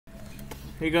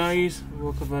Hey guys,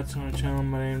 welcome back to my channel.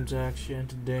 My name is Akshay, and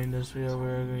today in this video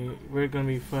we're gonna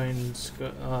be fighting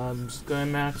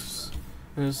skymaxus.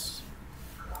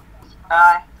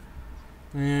 Hi.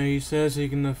 Yeah, he says he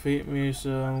can defeat me,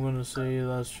 so I'm gonna say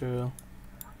that's true.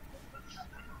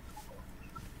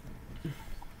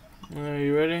 Alright,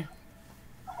 you ready?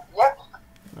 Yep.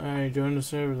 Alright, join the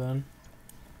server then.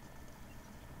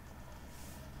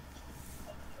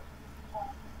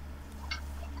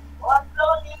 Well, I'm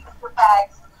filling in your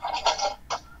bags.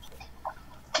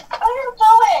 What are you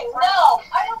doing? No,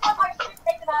 I don't want my shit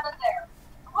taken out of there.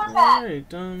 Put it back. Alright,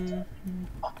 done.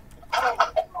 Oh,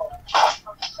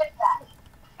 shit back.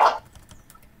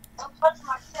 Don't touch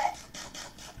my shit.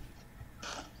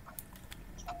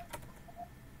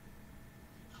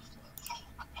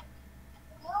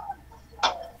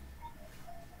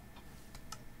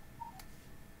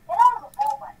 Get out of the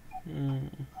hallway.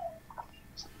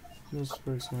 This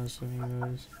works nice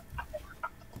anyways.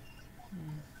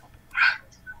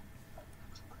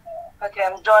 Okay,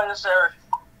 I'm joining the server.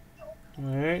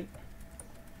 Alright.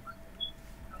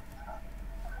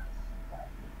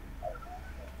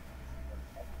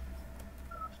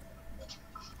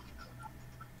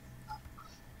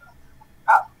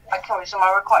 Oh, I can resume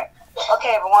my recording.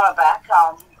 Okay, everyone, I'm back.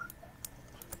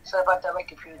 Sorry about that, my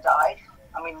computer died.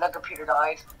 The computer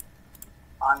died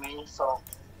on me, so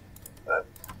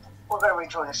we're gonna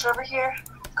rejoin the server here.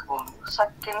 A couple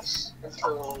seconds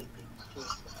until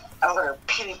I'm gonna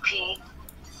PvP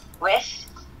with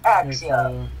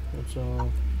Axia. That's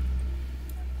all.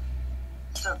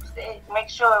 So make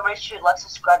sure you like,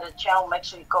 subscribe to the channel. Make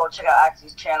sure you go check out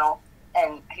Axia's channel,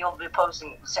 and he'll be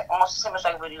posting almost the same as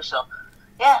I would do. So,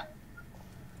 yeah.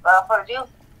 Without further ado,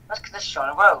 let's get this show on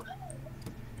the road.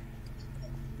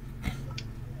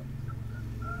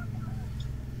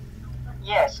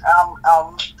 Yes.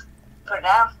 For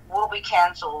now, will be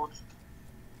canceled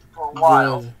for a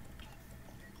while. Good.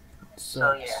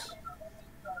 So yeah.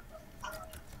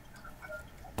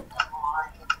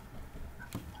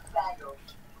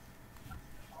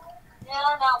 Yeah,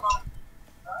 no, Mom.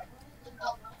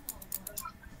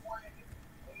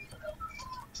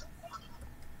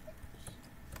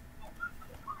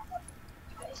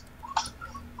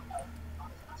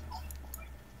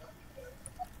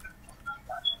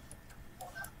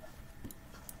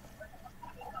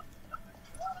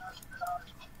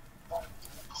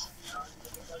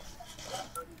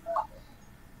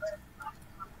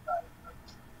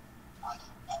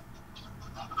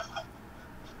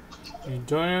 You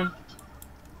joining?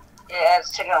 Yeah,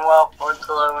 it's taking a while for it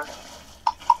to load.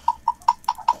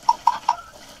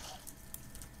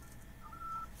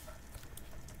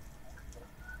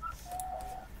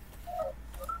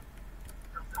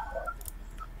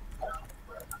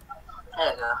 There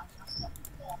you go.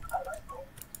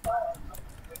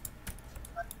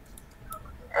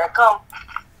 Here I come.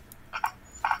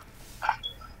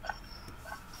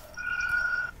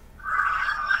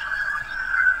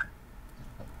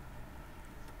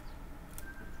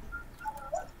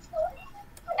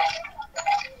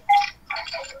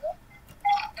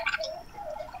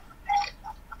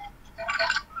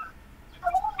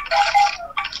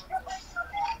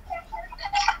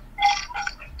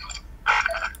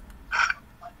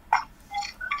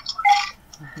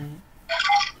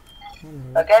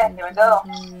 Okay, here we go.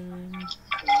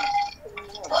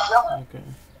 Okay.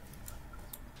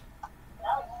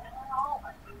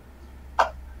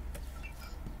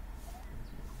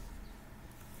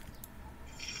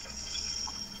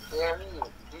 There he is.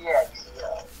 Yeah.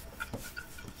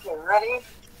 Okay, ready?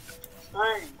 3,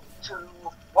 2,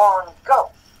 1,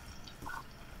 go.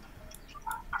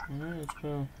 Alright, let's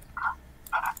go.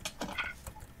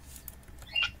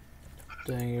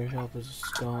 Dang, your health is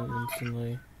gone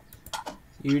instantly.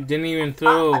 You didn't even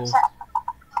throw. I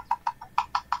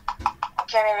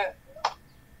can't even.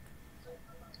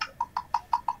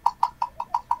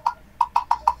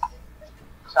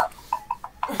 Stop.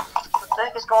 What the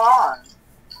heck is going on?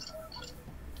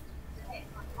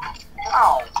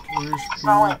 Oh. Worst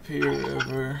PvP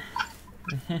ever.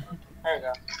 There you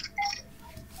go.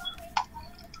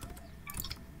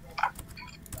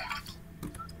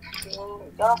 Here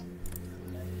we go.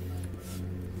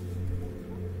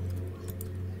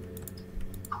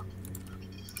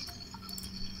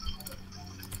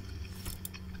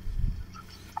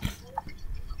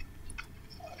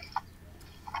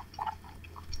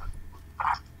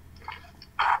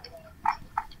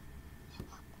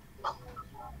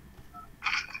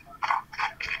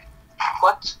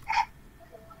 What?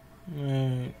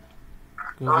 Alright.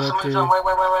 Go Oh, back someone's to. on.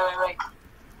 Wait.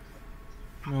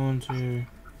 No one's here.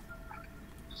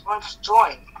 Someone's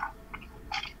joined.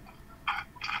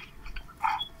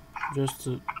 Just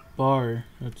a bar.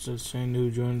 That's just saying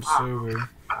who joined the server.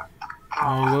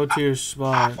 Alright, go to your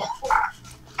spot.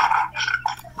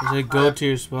 I said go to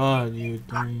your spot, you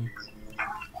dumb.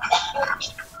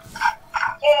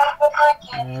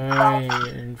 Alright,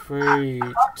 in 3,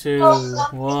 2,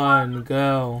 1,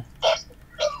 go.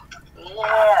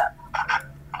 Yeah.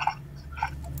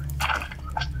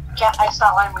 It's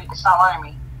not letting me. It's not letting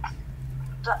me.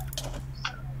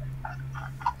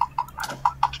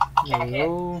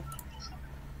 Hello.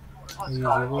 Easy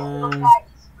one.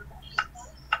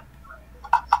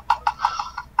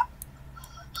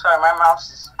 Sorry, my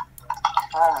mouse is.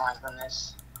 Oh my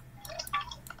goodness.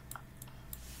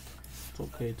 It's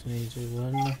okay, it's an easy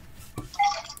one.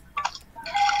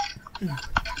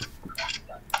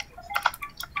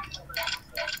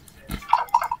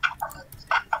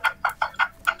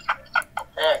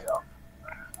 There you go.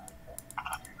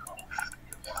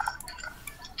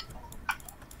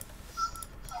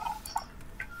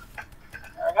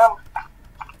 There we go.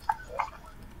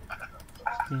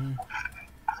 Hmm.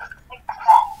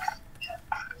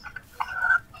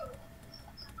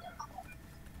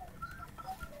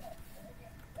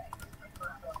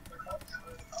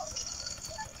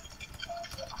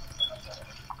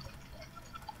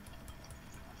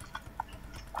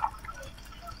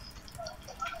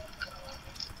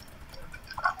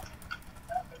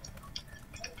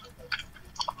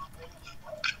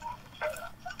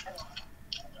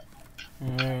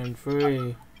 And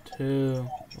 3, 2,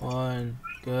 1,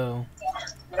 go.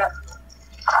 Yeah.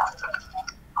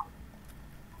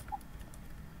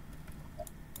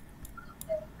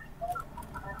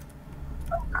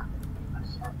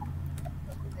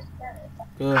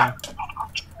 Go.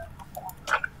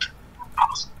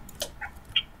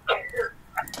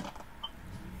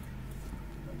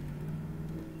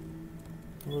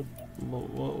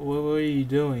 What were you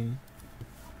doing?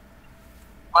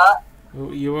 What?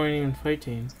 You weren't even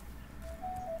fighting.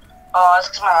 Oh, that's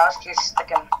because my mouse keeps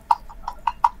sticking.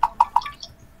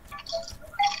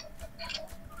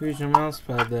 Here's your mouse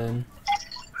pad then.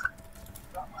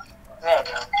 There you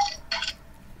go.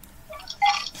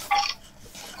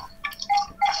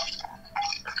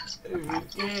 If you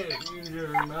can't use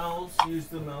your mouse, use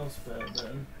the mouse pad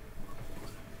then.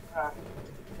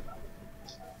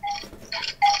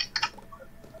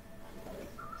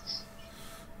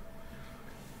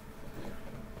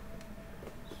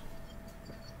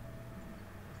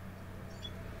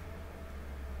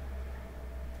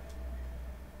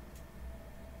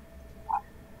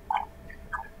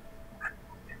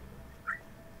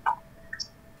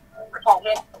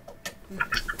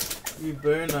 You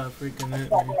better not freaking hit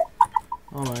me.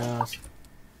 Oh my gosh.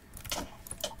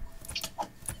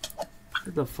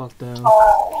 Get the fuck down.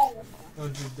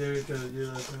 Don't you dare try to do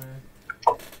that to me.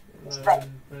 I'm not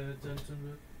even paying attention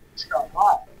What's going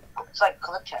on? It's like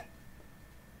glitching.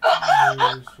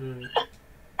 to shit.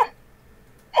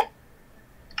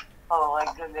 Oh my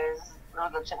goodness. We're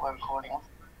gonna check my recording.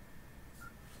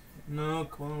 No,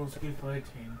 come on, let's keep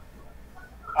fighting.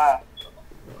 I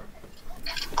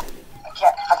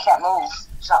can't move.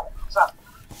 Stop.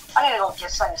 I need to go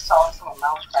get something soft from a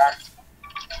mouse pad.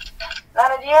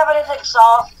 Nana, do you have anything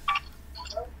soft?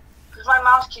 Because my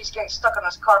mouse keeps getting stuck on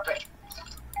this carpet.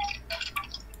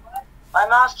 My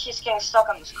mouse keeps getting stuck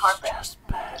on this carpet. Just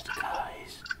bad,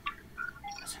 guys.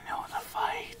 Doesn't know how to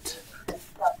fight.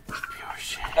 Pure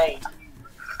shit. Hey.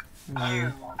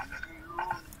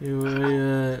 You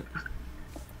were at?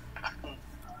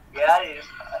 Yeah, I do.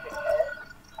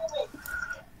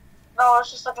 No, I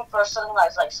was just looking for something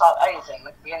that's like soft, anything. It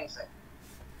could be anything.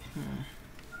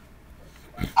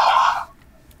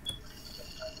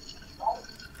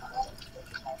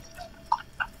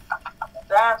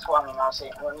 That's why my mouse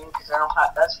ain't running, because I don't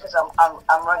have. That's because I'm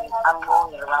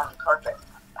rolling it around the carpet.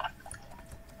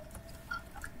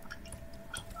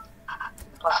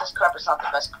 Plus, this carpet's not the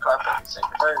best carpet. It's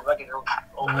like very rugged, old.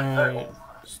 Alright,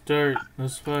 start.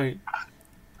 Let's fight.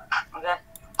 Okay.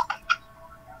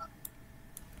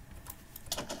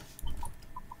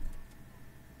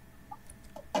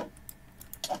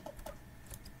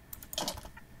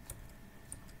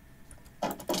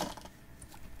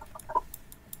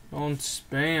 Don't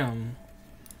spam.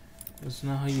 That's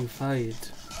not how you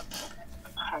fight.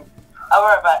 I'll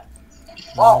worry about it.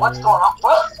 Whoa, what's going on?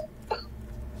 What?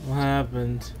 What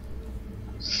happened?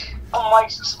 Oh, my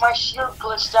shield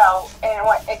glitched out and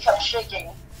it kept shaking.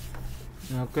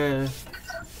 Okay.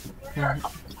 Yeah,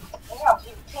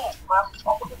 you can't. Well,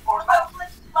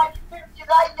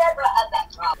 I never had that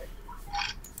problem.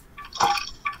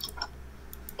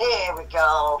 There we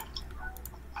go.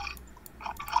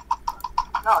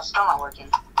 No, it's still not working.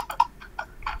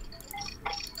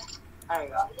 There you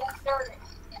go.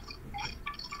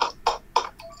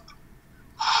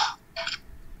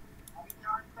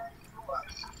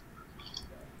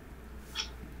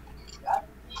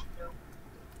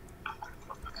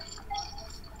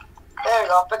 There you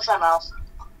go. Fix my mouse.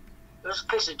 There's a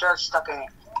piece of dirt stuck in it.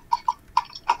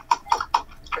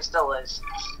 It still is.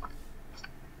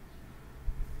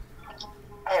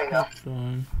 There you go. That's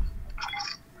fine.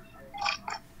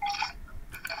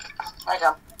 There you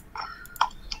go.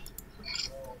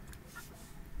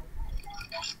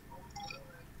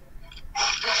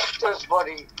 That's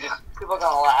funny. People are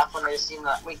gonna laugh when they see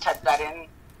that we typed that in.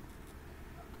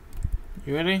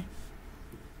 You ready?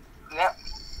 Yep.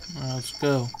 Alright, let's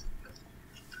go.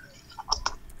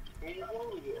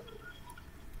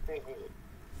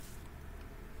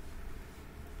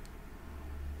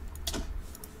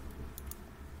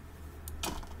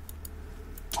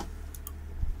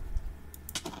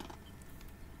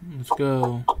 Let's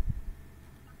go.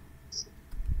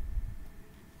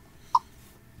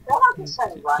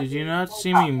 Did you not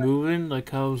see me moving like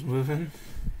how I was moving?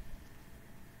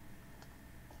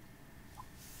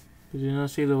 Did you not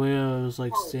see the way I was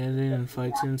like standing and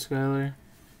fighting, Skylar?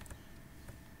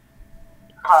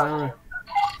 Skylar?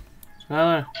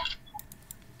 Skylar?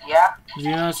 Yeah? Did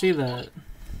you not see that?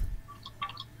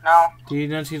 No. Did you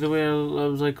not see the way I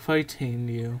was like fighting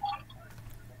you?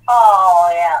 Oh,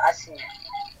 yeah, I see it.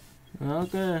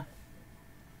 Okay.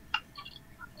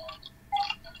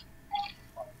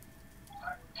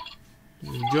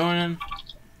 You're joining.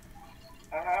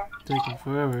 Taking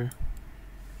forever.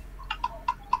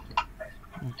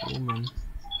 Like a woman.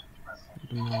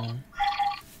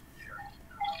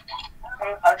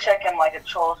 I'm checking my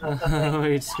controls.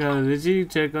 Wait, Skylar, did you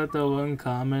check out the one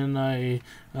comment I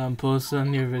posted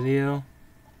on your video?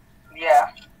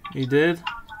 Yeah. You did?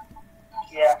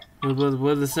 Yeah.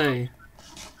 What did it say?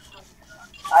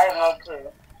 I have no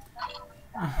clue.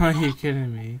 Are you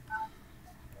kidding me?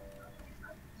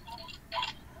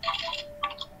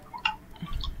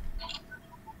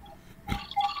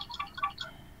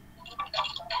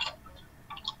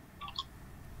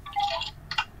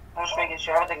 I'm just making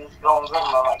sure everything's going good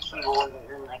on my keyboard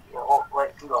and like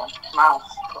the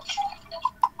mouse.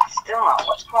 Still not.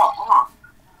 What's going on?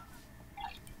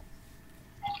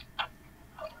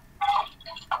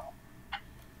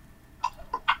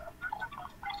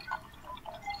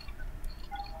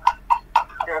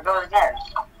 There it goes again.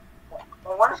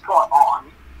 Well, what is going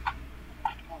on?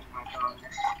 Oh my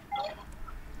goodness.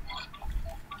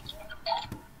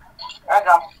 There I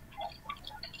go.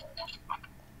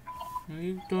 What are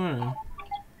you doing?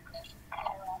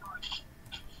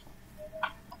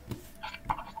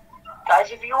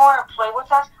 Guys, if you want to play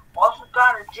with us, all you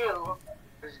gotta do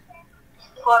is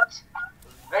put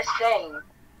this game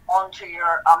onto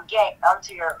your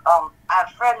add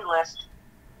friend list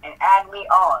and add me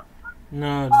on.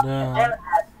 No, And then don't.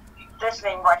 add this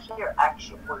name right here,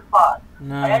 Action 45.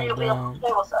 No, And then you'll be able to don't.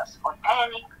 play with us on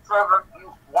any server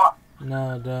you want.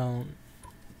 No, don't.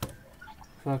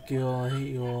 Fuck you all, I hate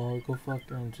you all. Go fuck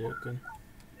them, I'm joking.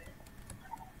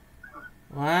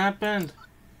 What happened?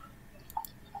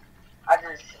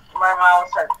 My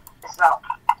mouse said it's not.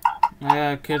 I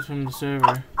got kicked from the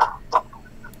server.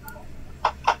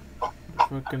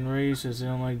 Fucking racist, they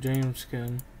don't like Dream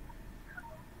Skin.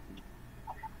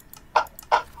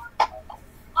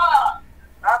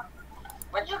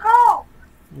 Where'd you go?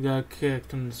 I got kicked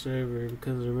from the server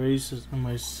because of the racist on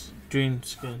my Dream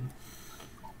Skin.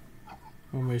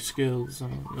 Or my skills, I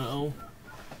don't know.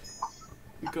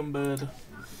 Become bad.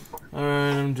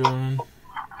 Alright, I'm joining.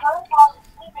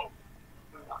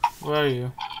 Where are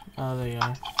you? Oh, there you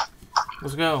are.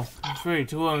 Let's go. I'm free.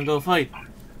 2 1, go fight.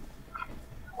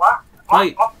 What?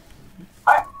 Fight. What?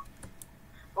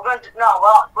 We're going to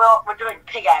we're doing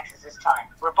pickaxes this time.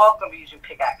 We're both going to be using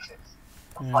pickaxes.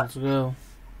 Yeah, let's go.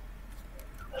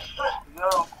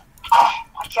 No,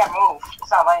 I can't move. It's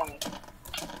not letting me.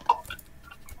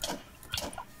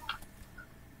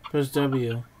 Press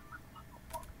W.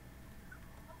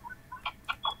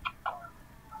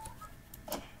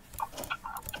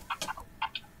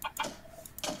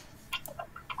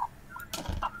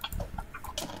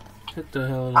 Get the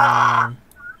hell out of here.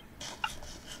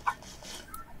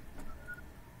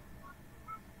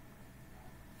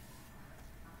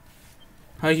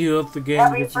 How you up the game?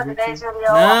 Happy Get for your today's victory?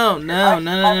 video. No, no,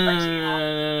 no, no, no,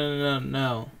 no, no,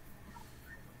 no.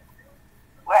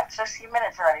 We're at 60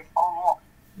 minutes already. Oh, more.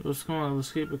 Let's come on.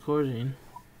 Let's keep recording.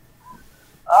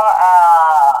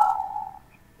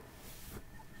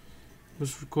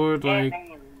 Let's record like.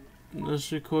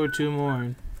 Let's record 2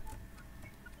 more.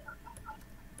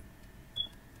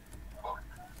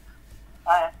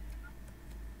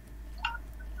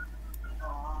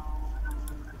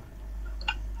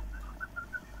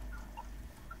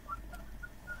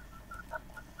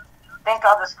 thank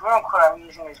God the screen recorder I'm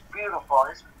using is beautiful.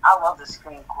 I love the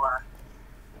screen recorder.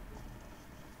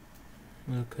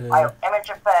 Okay. I have image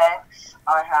effects.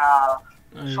 I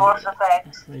have source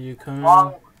effects. Are you coming?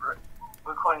 Long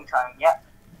recording time. Yep.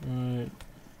 Alright.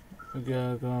 Okay,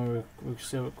 I'll go on. We're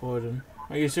still recording.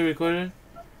 Are you still recording?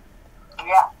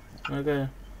 Yeah. Okay.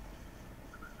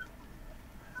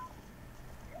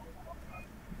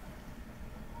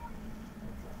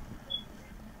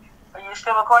 Are you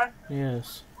still recording?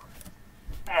 Yes.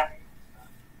 Yeah.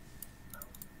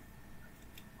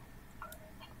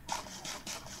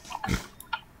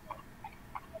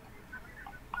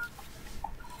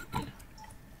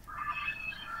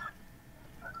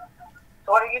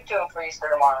 So what are you doing for Easter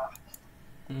tomorrow?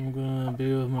 I'm gonna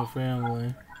be with my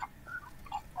family.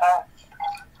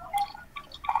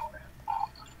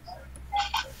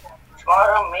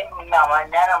 Tomorrow, maybe my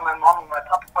nana, my mom, and my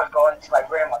papa are going to my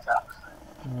grandma's house.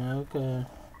 Okay.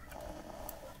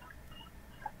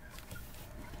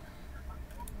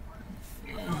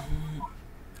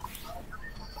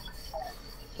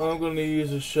 I'm gonna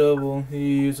use a shovel. You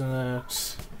use an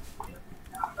axe.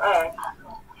 Alright.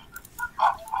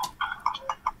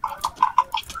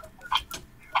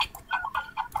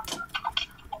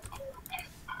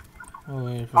 Oh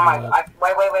wait, Oh my God.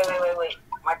 Wait.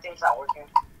 My thing's not working.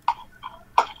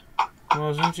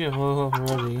 Well, since you have low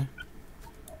health already.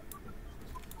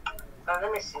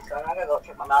 Let me see something. I'm gonna go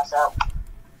check my mouse out.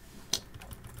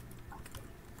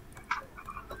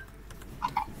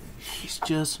 He's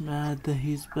just mad that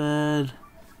he's bad.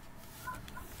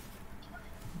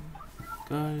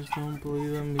 Guys, don't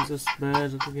believe him. He's just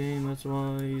bad at the game. That's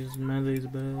why he's mad that he's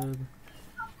bad.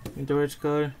 Ain't the right,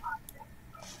 Skylar?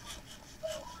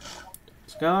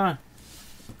 Skylar?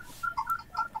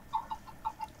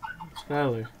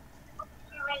 Skylar.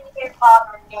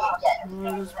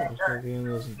 Oh, this motherfucker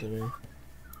listen to me.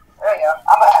 There you go.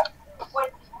 I'm gonna have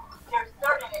with there's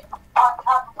dirt in it on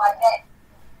top of my head.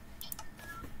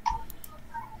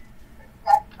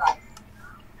 That's nice.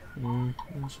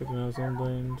 I'm checking out some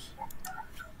things.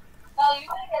 No, you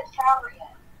didn't get a shower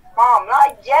yet. Mom,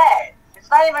 not yet. It's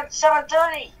not even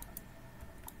 7:30.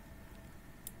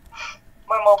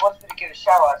 My mom wants me to get a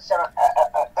shower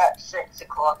at 6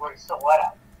 o'clock when it's still light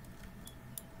out.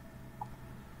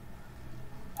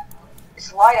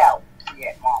 It's light out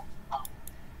yet, Mom.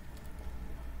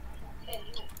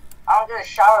 I don't get a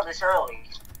shower this early.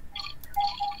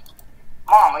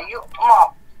 Mom,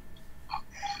 Mom.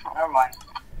 Never mind.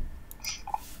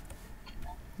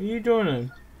 What are you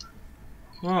doing?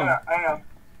 Mom. I know.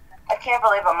 I can't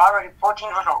believe I'm already 14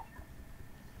 years old.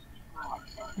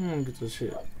 Get this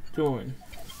shit. Join.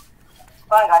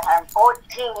 Fine, guys, I'm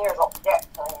 14 years old. Yes,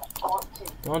 I am 14.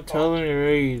 Don't tell them your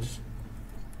age.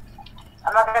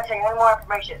 I'm not gonna tell you any more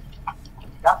information.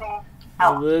 Nothing He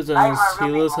else.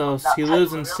 He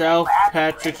lives in South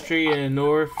Patrick Street in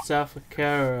North South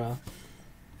Carolina.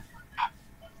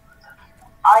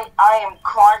 I am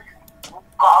Clark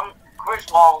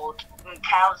Griswold in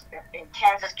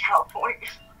Kansas, California.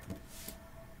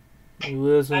 He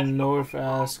lives in North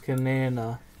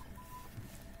Ascanana.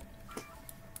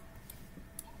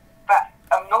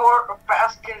 North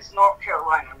Baskins, North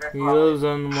Carolina. He lives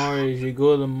on Mars. You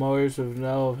go to Mars with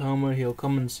now Helmet, he'll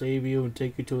come and save you and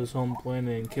take you to his home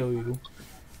planet and kill you.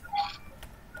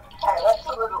 Hey, that's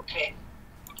a little bit.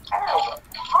 Oh,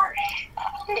 harsh.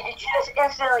 Did you just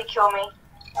instantly kill me?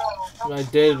 I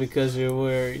did because you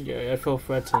were. Yeah, I felt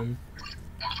threatened.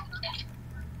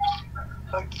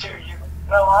 How dare you?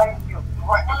 No, I feel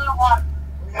threatened.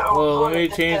 No, well, let me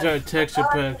change our texture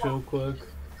pack real quick.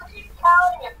 What are you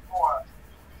counting it for?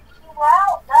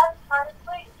 Wow, Dad's trying to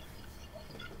sleep.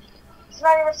 He's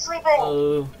not even sleeping.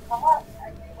 Oh. Come on, I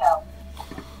need help.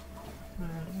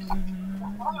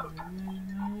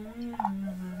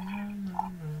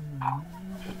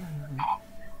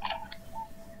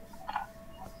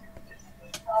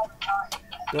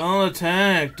 Don't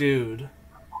attack, dude.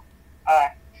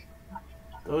 Alright.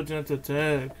 Don't just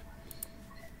attack.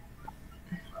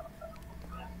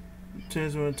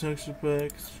 Change my texture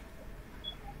packs.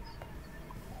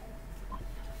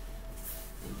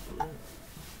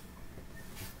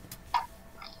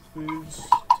 Please,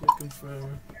 taking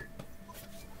forever.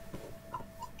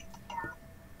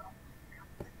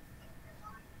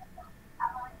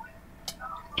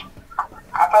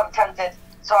 I felt tempted.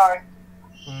 Sorry.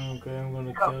 Okay, I'm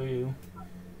gonna kill you.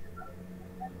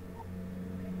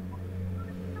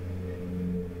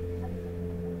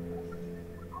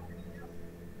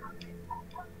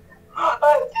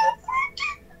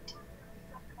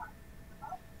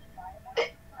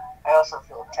 I also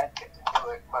feel tempted to do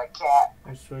it, but I can't.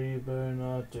 I swear you better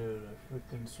not, dude. I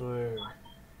freaking swear.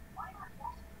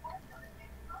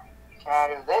 Can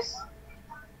I do this?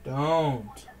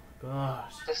 Don't.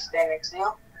 Gosh. Just stand next to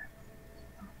you?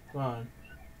 Fine.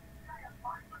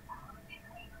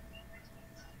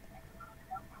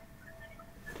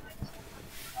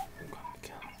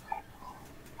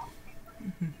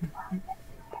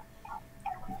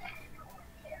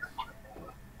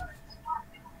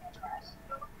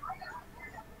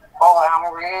 Oh,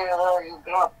 I'm really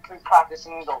gonna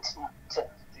pre-practicing those to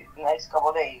the next couple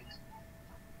of days.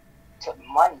 To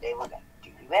Monday, we're gonna do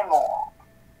even more.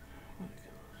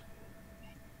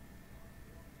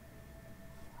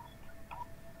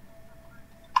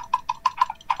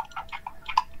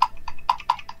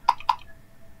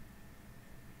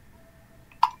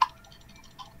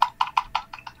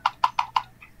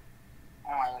 Oh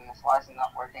my goodness, why is it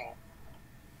not working?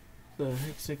 The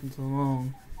heck's taking so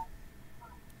long?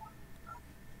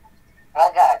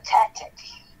 I got a tactic.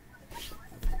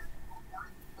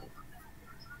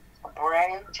 A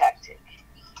brand new tactic.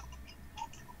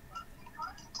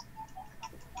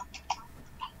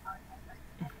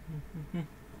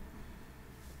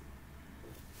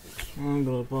 I'm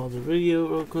gonna pause the video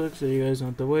real quick so you guys don't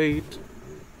have to wait.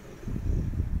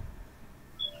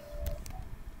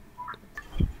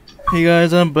 Hey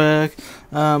guys, I'm back.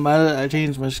 I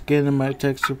changed my skin and my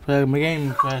texture pack. My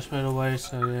game crashed right away,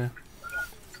 so yeah.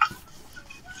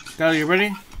 Skyler, you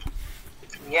ready?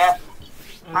 Yep.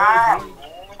 I'm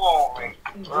boring.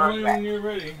 Only when you're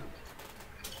ready.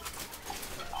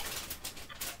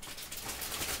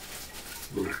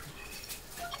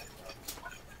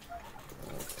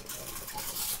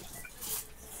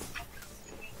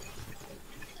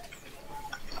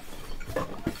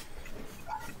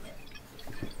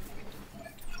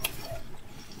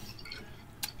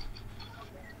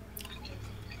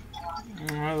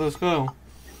 Alright, let's go.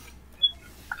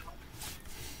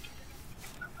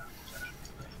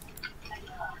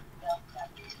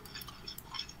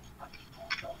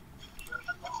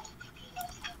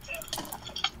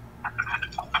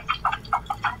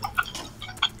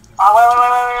 Oh, wait,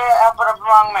 I put up the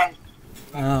wrong menu.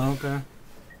 Oh, okay.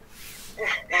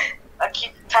 I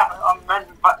keep tapping on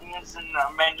menu buttons and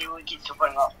the menu and keeps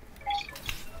putting up.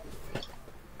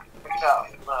 So,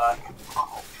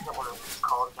 what are we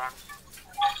called again?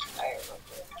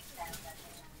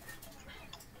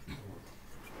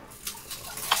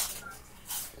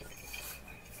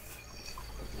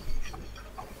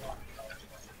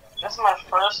 This is my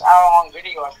first hour-long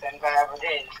video I think I ever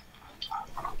did.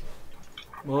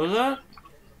 What was that?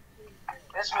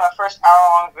 This is my first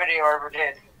hour-long video I ever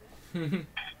did.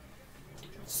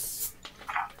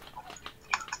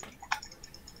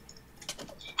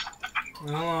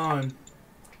 Hold on.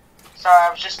 Sorry, I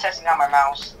was just testing out my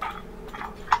mouse.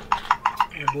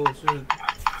 Oh, bullshit.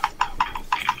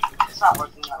 It's not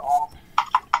working at all.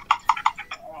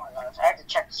 Oh my gosh, I have to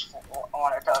check this when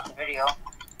I start the video.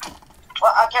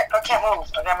 Well, I can't move.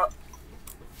 I can't move.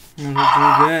 I'm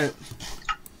gonna do that.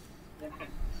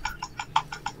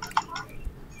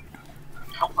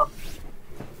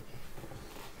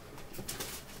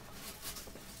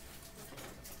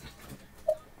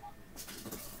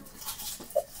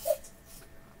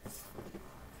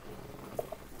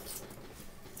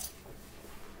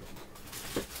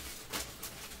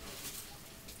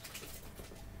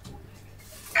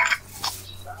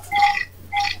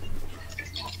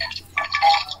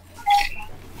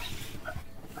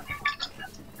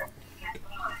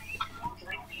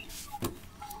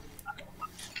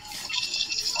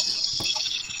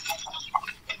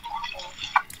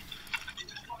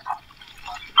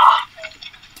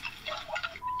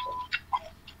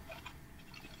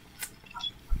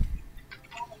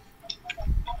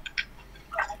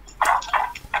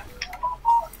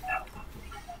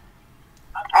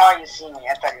 Oh, you see me.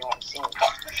 I thought you wouldn't see me.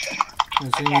 I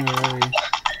see you already.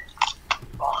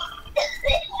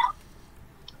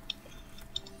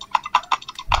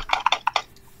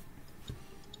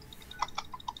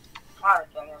 My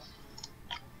goodness.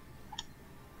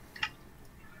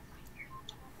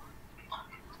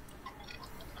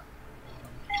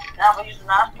 Now, if I use the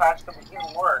mouse pad, it's going to be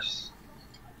even worse.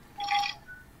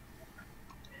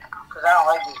 Because I don't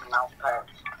like using mouse pads.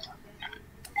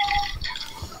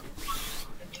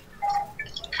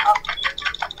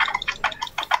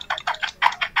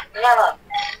 No.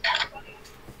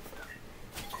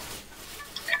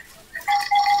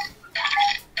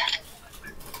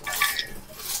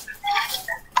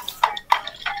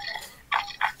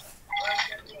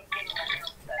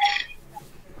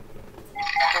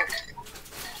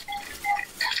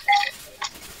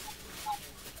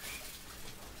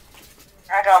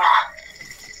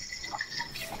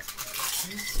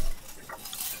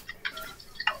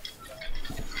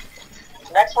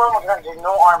 This one we're gonna do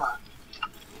no armor.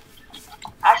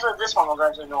 Actually, this one we're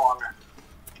gonna do no armor.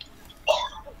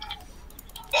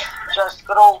 Just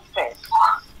good old fist.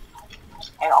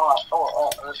 And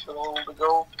let's go the good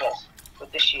old fist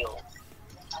with the shield.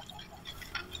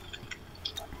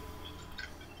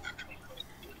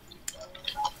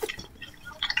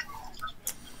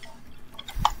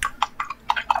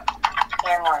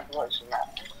 And like what's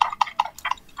that?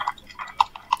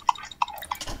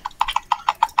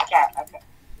 I can't.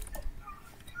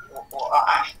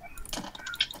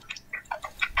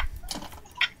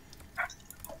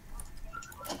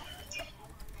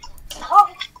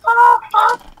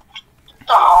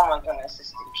 Oh my goodness, this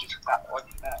thing keeps not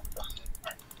working.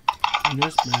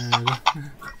 That's bad.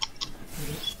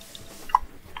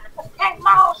 Hey,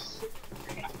 mouse!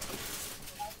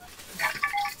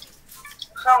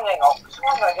 Someone's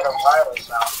gonna get a wireless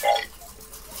now.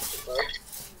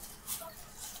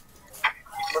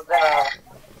 But then,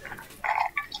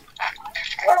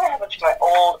 what happened to my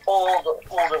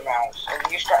older mouse? I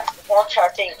used to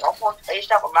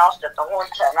have a mouse that the horn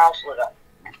tap mouse lit up.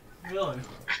 Really?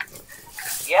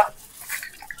 Yeah.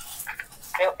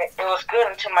 It was good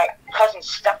until my cousin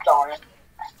stepped on it.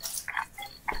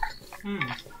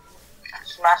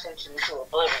 Smashed it into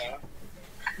oblivion.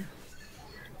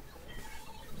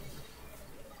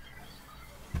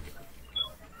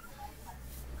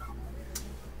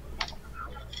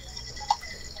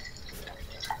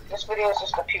 This video is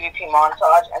just a PvP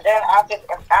montage, and then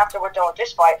after we're done with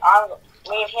this fight,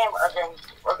 me and him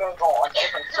we're gonna go on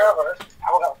different servers,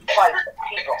 and we're gonna fight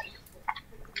people.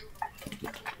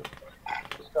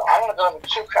 So I'm gonna go to the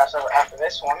Q-Craft server after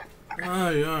this one. Oh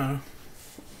yeah.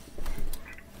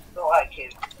 So I can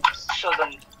show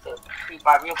them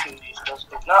my real PvP skills.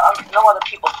 No other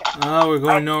people can. Oh, we're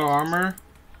going no armor?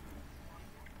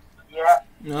 Yeah.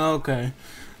 Okay.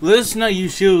 Let's not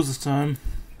use shields this time.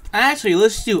 Actually,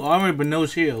 let's do armor but no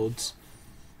shields.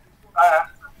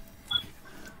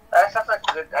 That sounds like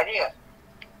a good idea.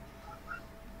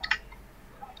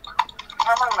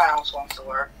 How my mouse wants to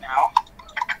work now.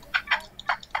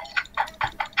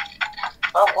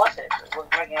 Oh, was it? It was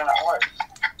making it not work.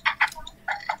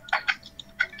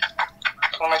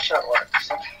 Just want to make sure it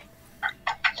works.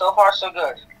 So far, so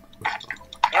good.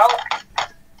 You know?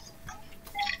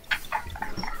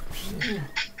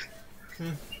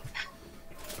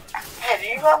 Hey, do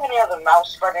you have any other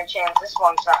mouse by any chance? This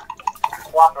one's not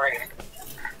cooperating.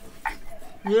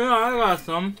 Yeah, I got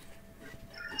some.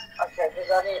 Okay,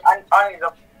 because I need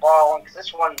to borrow one, because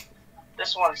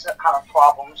this one's having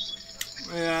problems.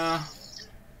 Yeah.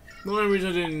 The only reason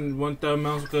I didn't want that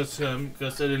mouse because I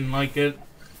didn't like it.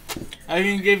 I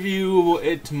can give you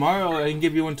it tomorrow. I can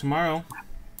give you one tomorrow.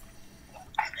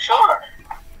 Sure.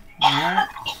 Alright.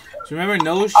 So remember,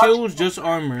 no shields, just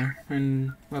armor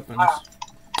and weapons.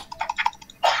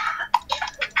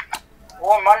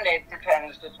 Well, Monday it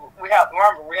depends. Cause we have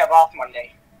off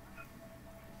Monday.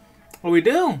 Oh, we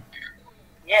do?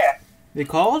 Yeah. They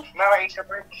called? Remember Easter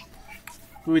break?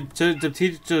 The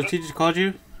teacher called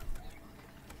you?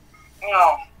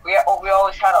 No. We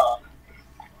always had off.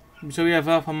 So we have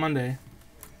off on Monday?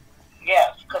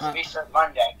 Yeah, because of Easter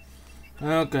Monday.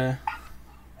 Okay.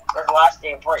 That's the last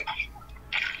day of break.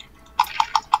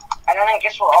 And then I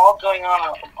guess we're all going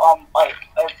on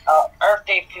a Earth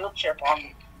Day field trip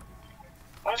on.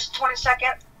 When's the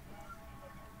 22nd?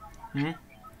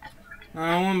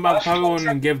 I probably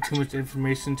wouldn't give too much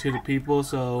information to the people,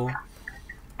 so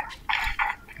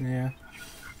yeah.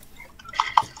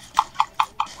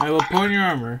 I will put on your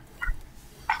armor.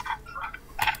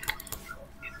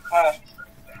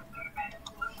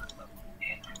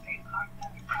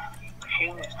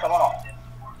 Shoes, come on.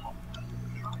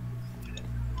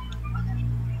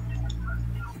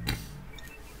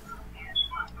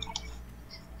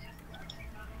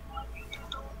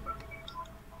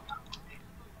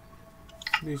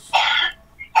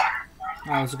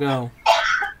 Let's go.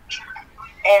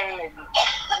 And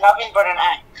nothing but an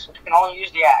axe. We can only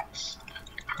use the axe.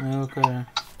 Okay.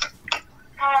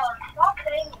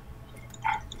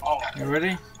 Oh. You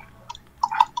ready?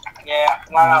 Yeah,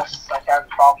 my mouse is like having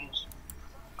problems.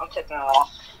 I'm taking it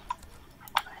off.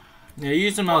 Yeah,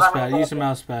 use the mouse pad. Use the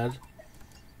mouse pad.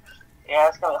 Yeah,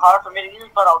 it's gonna be hard for me to use,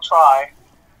 but I'll try.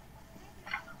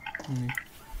 Yeah,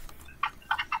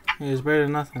 it's better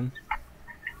than nothing.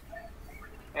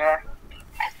 Yeah.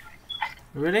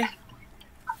 You ready?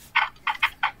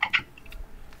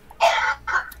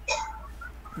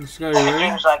 Let's go. You ready?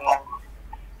 Seems like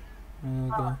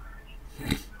Okay.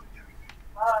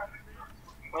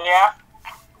 yeah.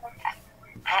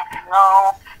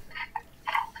 No.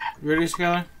 You ready,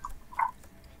 Skylar?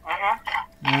 Mhm.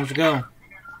 Let's go.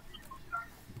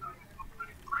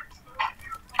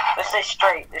 stay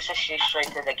straight. Let's just stay straight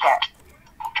to the cat.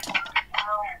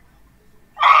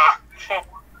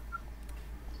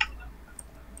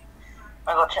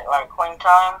 I'm gonna check my recording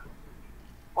time.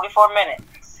 44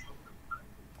 minutes.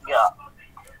 Yeah.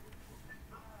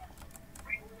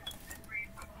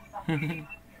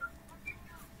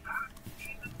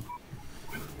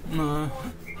 No.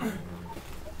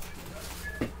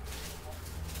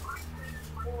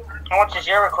 How much is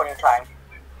your recording time?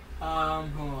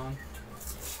 Hold on.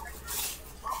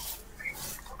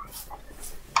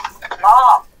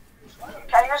 Mom,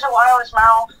 can I use a wireless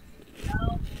mouse?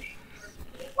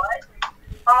 What?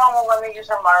 My mom won't let me use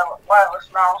a wireless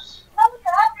mouse. No,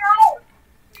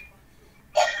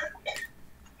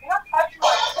 you're not touching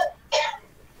it.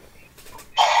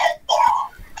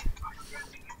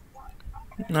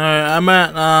 Alright, I'm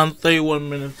at 31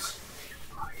 minutes.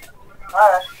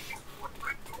 Alright.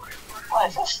 Why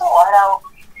is this still light out?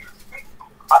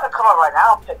 I could come up right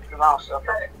now and pick the mouse up.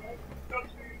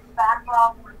 Back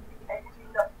up and see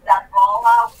that ball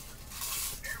out?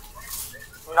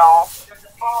 No. There's a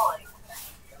ball.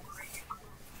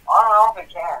 I don't know if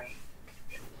it can.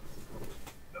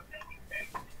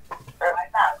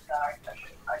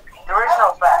 There is no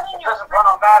battery. It doesn't run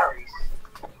on batteries.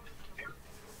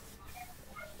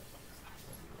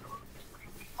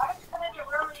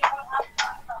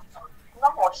 No,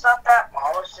 it's not that,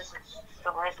 Mom. It's just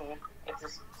the reason. It's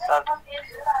just sucks.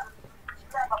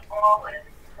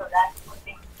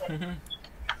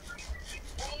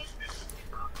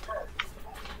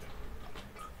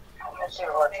 Let's see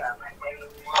what it's at.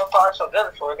 So far, so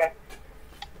good for again.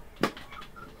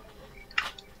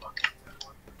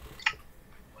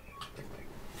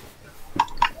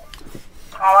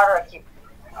 Oh, why do I keep?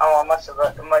 Oh, I must have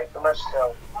let the mic. I must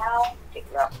have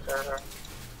kicked me off the server.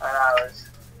 And I was.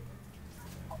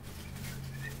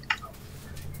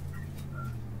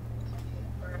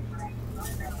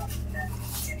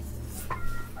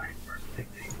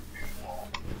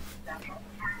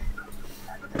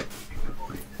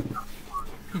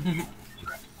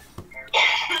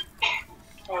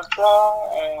 Let's go,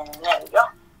 and there we go.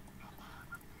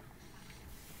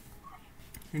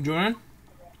 You joining?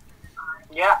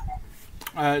 Yeah.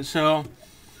 Alright, so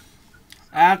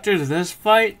after this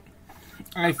fight,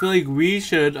 I feel like we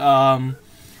should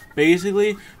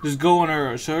basically just go on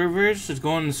our servers, just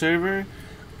go on the server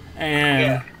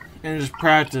and just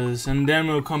practice, and then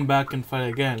we'll come back and fight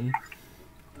again.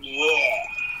 Yeah.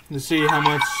 To see how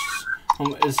much,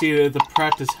 to see if the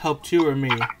practice helped you or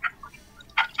me.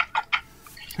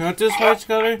 You want this fight,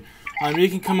 Skyler? You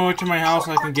can come over to my house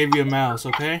and I can give you a mouse,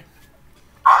 okay?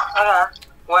 Okay.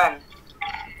 When?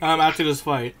 After this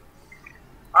fight.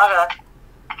 Okay.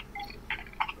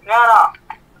 No. I'm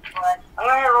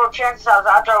gonna hit Roll Chance's house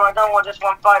after we're done with this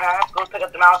one fight. I have to go pick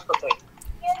up the mouse quickly. It's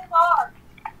getting dark.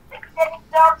 It's getting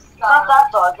dark. It's not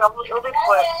that dark. It'll be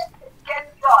quick. It's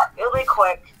getting dark. It'll be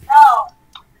quick. No.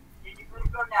 You can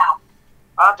go now.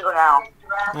 I have to go now.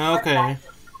 Okay.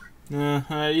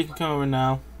 You can come over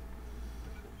now.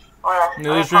 Okay.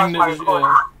 Yeah,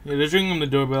 just ring on the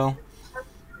doorbell.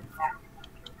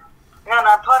 No,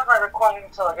 I paused my recording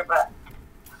until I get back.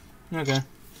 Okay.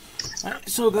 Alright,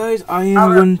 so guys, I am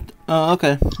going.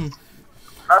 Okay.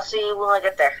 I'll see you when I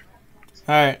get there.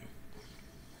 Alright.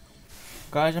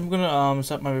 Guys, I'm gonna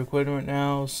stop my recording right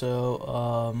now.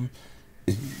 So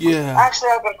yeah.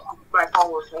 Actually, I'll get my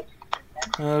phone with me.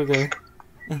 Okay.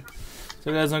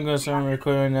 So guys, I'm gonna start my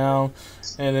recording right now,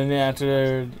 and then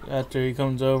after he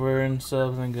comes over and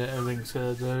stuff and get everything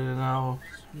set, then I'll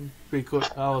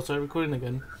start recording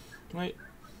again. Right.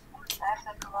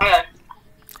 Yeah.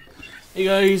 Hey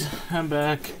guys, I'm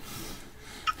back,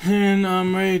 and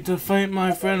I'm ready to fight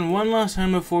my friend one last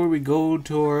time before we go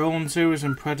to our own servers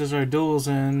and practice our duels,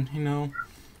 and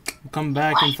come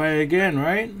back and fight again,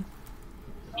 right?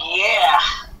 Yeah.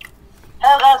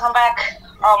 Hello guys, I'm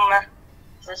back.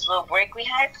 This little break we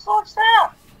had, so it's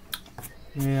now.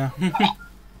 Yeah.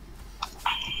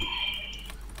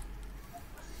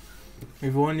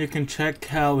 Everyone, you can check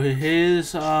how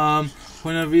his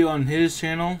point of view on his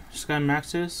channel,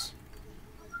 skymaxus.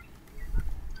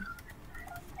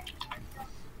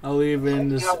 I'll leave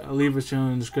his channel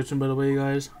in the description, by the way,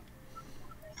 guys.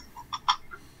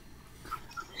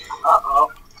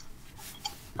 Uh-oh.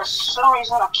 For some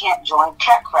reason, I can't join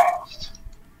CatCraft.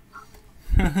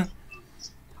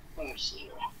 Let me see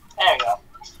here. There we go.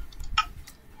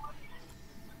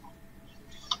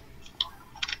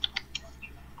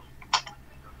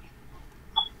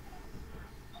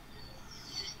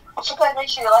 So guys, make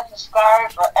sure you like and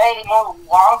subscribe for any more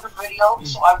longer videos.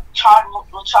 So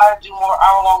we'll try to do more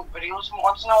hour-long videos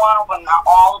once in a while, but not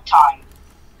all the time.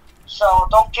 So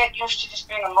don't get used to this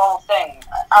being a normal thing.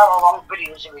 I have long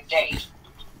videos every day.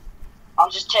 I'm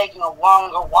just taking a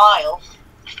longer while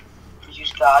for you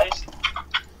guys.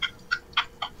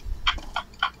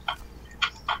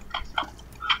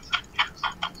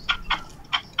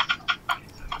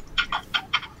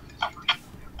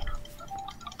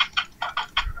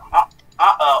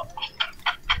 Uh-oh.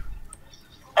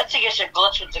 I think it's a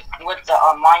glitch with the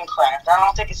Minecraft. I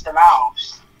don't think it's the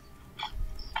mouse.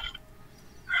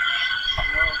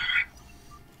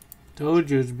 Told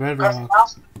you it's better. The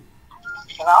mouse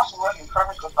is working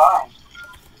perfectly fine.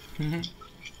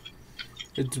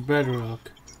 It's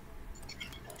bedrock.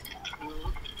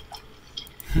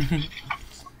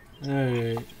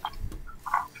 Alright.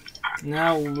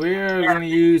 Now we're gonna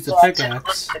use the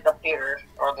pickaxe. The computer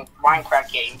or the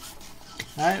Minecraft game.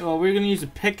 Alright, well we're gonna use a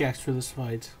pickaxe for this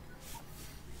fight.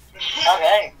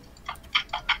 Okay.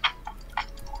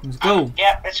 Let's go.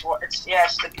 Yeah, it's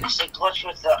the glitch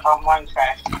with the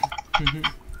Minecraft.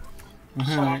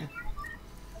 Alright.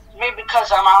 Maybe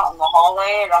because I'm out in the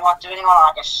hallway and I'm not doing it on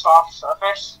like a soft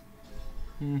surface.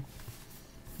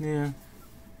 Yeah.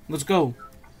 Let's go.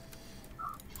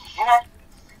 Okay.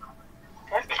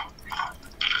 Perfect.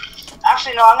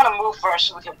 Actually, no, I'm gonna move first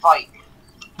so we can fight.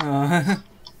 Because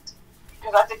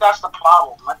I think that's the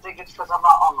problem. I think it's because I'm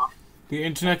not on the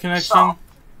internet connection?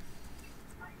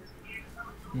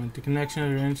 Like the connection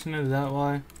of your internet, is that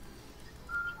why?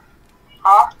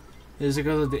 Huh? Is it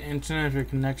because of the internet of your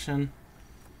connection?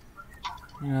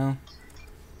 You know?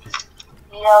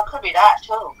 Yeah, it could be that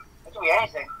too. It could be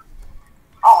anything.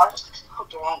 Oh, I just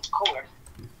hooked the wrong cord.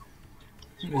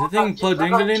 Is the thing plugged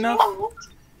in good enough?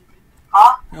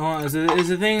 Huh? Oh, is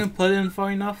the thing plugged in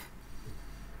far enough?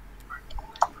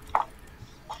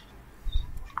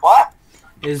 What?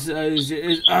 Is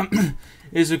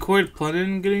the cord plugged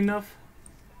in good enough?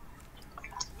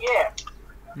 Yeah.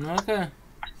 Okay.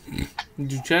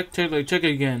 Did you check? Check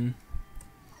again.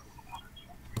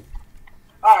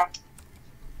 Alright.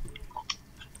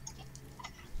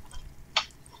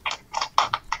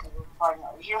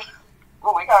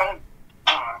 Oh, we got it.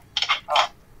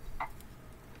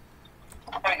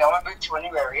 There we go. I'm moving to a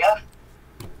new area.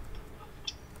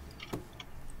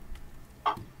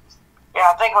 Yeah,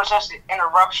 I think it was just an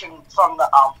interruption from the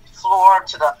floor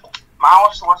to the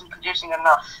mouse. It wasn't producing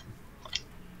enough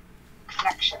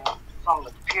connection from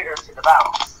the computer to the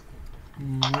mouse.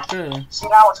 Okay. See,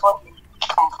 now it's working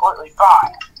completely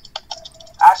fine.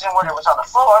 As in when it was on the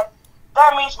floor,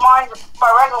 that means my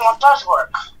regular one does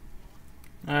work.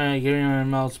 Alright, give me my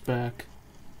mouse back.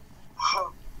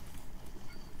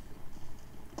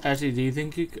 Actually, do you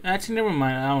think you could? Actually, never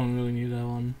mind. I don't really need that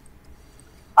one.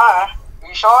 Alright,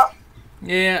 you sure?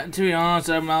 Yeah, to be honest,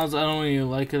 that mouse, I don't really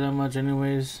like it that much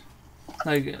anyways.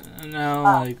 Like, now,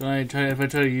 like, when if I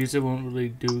try to use it, it won't really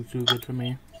do too good for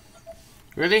me.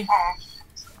 Ready?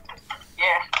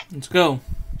 Yeah. Let's go.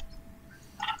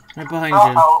 Right behind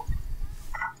Uh-oh.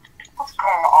 What's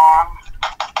going on?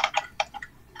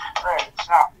 Wait, it's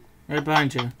not. you. Right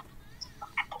behind you.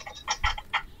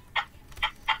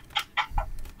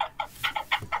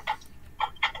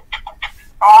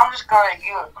 Oh, I'm just gonna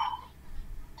use.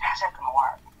 How's that gonna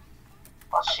work?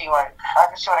 Let's see what I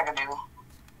can see what I can do.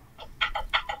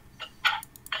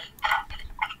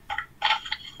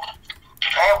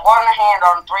 I have one hand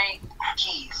on 3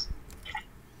 keys.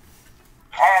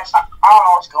 And it's not, I don't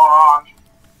know what's going on.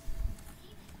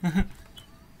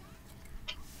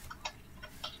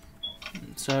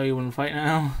 So, you wanna fight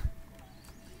now?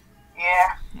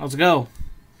 Yeah. Let's go.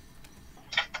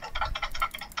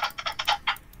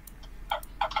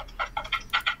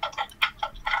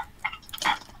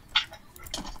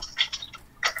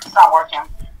 It's not working.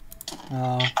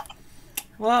 Oh.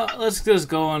 Well, let's just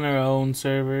go on our own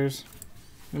servers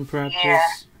and practice. Yeah.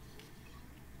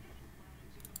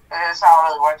 It's not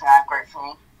really working that great for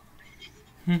me.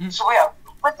 So we have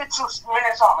 52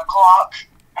 minutes on the clock.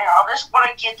 And I just want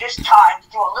to get this time to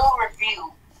do a little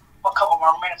review for a couple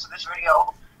more minutes of this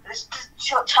video. This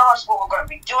to tell us what we're going to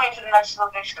be doing for the next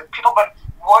little bit. Because people have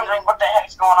been wondering what the heck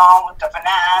is going on with the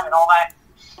FNAF and all that.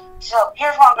 So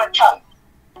here's what I'm going to tell you.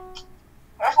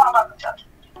 Here's what I'm about to tell you.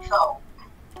 So,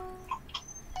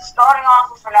 starting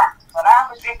off with FNAF.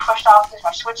 FNAF is being pushed off because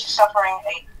my Switch is suffering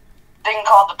a thing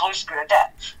called the blue screen of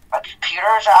death. My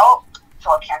computer is out,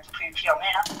 so I can't do PvP on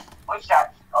there. Which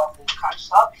that awful kind of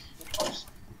sucks.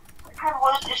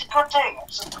 Because it's a good thing.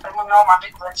 I don't know, my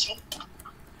big glitchy.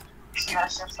 See,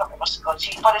 that's something was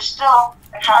glitchy, but it's still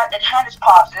it had its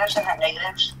positives and its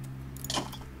negatives.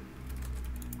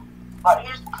 But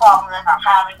here's the problem that I'm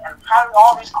having, and I'm having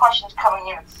all these questions coming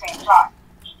in at the same time.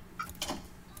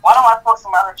 Why don't I post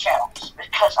on my other channels?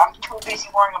 Because I'm too busy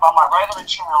worrying about my regular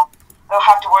channel. I don't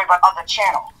have to worry about other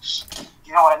channels.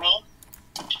 You know what I mean?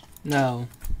 No.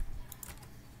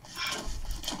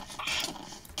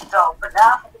 So, but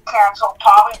now I can cancel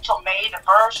probably until May the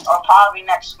 1st or probably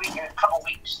next week in a couple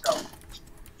weeks. So,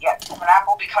 yeah, and I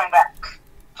will be coming back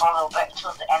for a little bit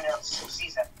until the end of the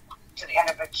season, to the end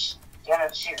of it, the end of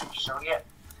the series. So, yeah.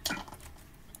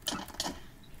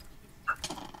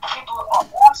 People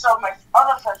also, my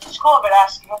other friends at school have been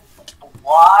asking me,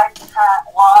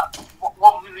 what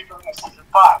will we be doing in season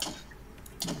 5?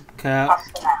 Cap.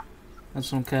 That's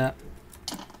some cap.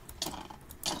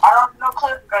 I don't have no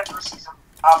clue if we're going to do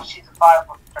season 5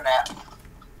 for that.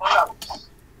 Who knows?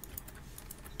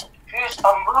 Here's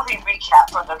a movie recap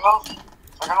for the movie.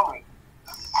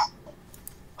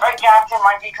 Right after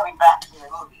might be coming back to the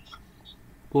movie.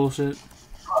 Bullshit.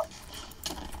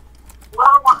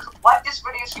 Like this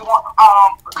video if you want,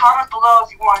 comment below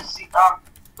if you want to see,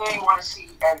 who you want to see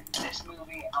in this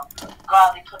movie, and I'll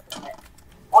gladly put them in.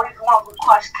 Or if you want to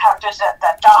request characters that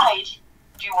died,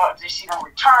 if you want to see them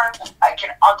return,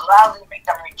 I'll gladly make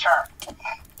them return.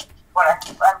 But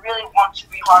I really want to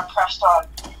be hard pressed on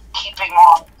keeping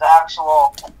on the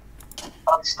actual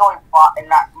story plot and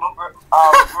not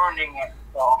ruining it.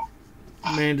 So.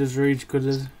 Man, does rage good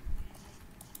as.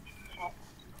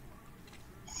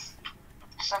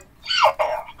 So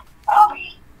yeah, I'll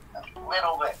be a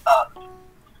little bit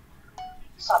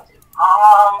something.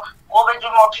 Will we do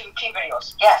more PvP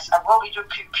videos? Yes, I will be doing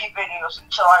PvP videos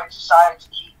until I decide to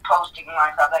keep posting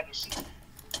Minecraft Legacy.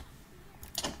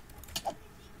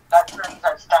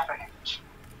 That's definite.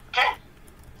 Okay?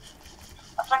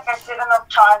 I think I did enough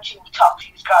time to talk to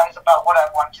you guys about what I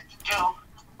wanted to do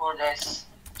for this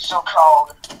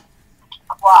so-called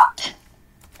plot.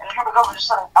 And here we go with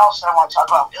something else that I want to talk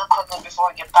about real quickly before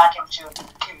we get back into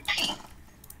PvP.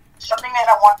 Something that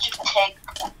I want to take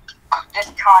this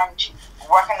time to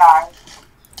recognize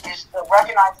is the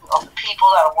recognizing of the people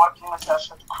that are working with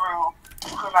us, with the crew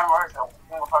members that are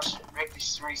working with us to make this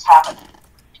series happen.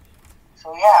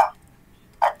 So yeah,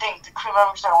 I think the crew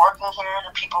members that are working here,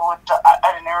 the people with the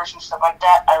editors and stuff like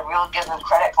that, I really give them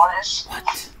credit for this.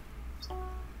 What?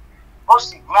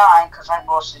 Mostly mine, because I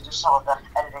mostly do some of the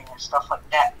editing and stuff like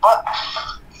that. But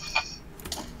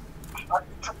I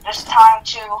took this time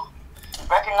to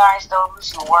recognize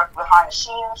those who work behind the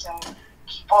scenes and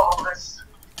keep all of this.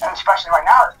 And especially right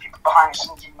now, there's people behind the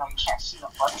scenes, even though you can't see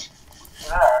them, but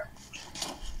they're there.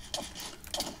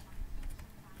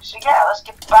 So yeah, let's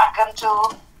get back into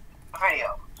the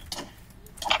video.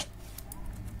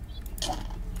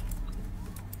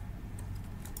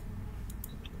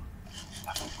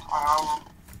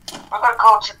 We're gonna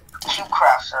go to the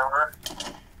CubeCraft server.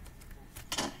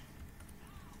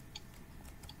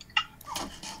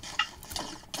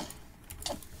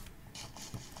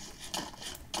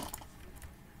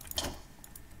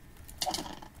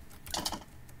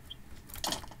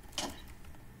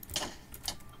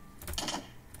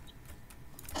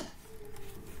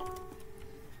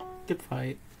 Good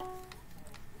fight.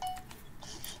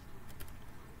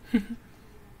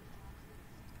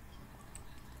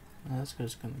 Oh, this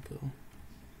guy's kinda cool.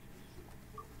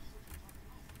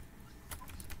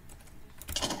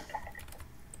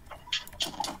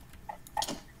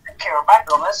 Okay, we're back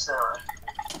on this server.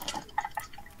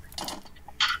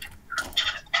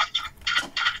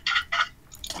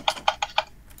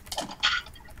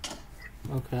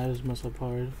 Okay, I just messed up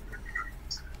hard.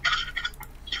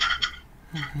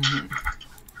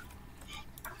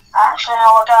 Actually, you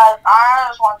know what, guys? I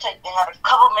just want to take a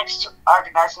couple minutes to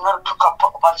organize and let it pick up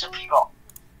a bunch of people.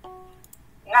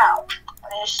 Now,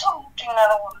 there's something that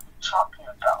I want to be talking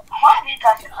about. Why do you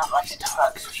guys not like to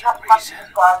subscribe? If you haven't liked to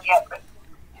subscribe yet, but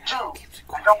do.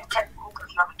 And don't forget to click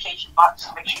the notification button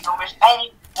to make sure you don't miss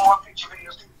any more future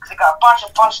videos. Because I got a bunch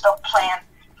of fun stuff planned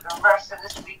for the rest of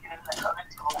this week and in the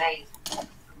next couple days.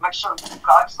 Make sure you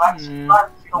guys like to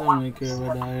subscribe if you don't want to I don't really care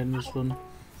if I die in this one.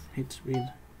 Hate speed.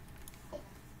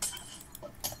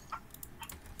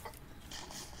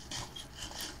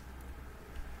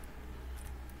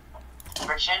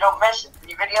 Make sure you don't miss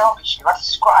any video. Make sure you like to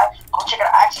subscribe. Go check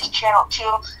out Axe's channel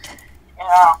too. And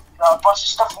got a bunch of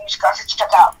stuff for you guys to check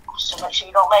out. So make sure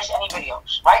you don't miss any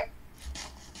videos, right?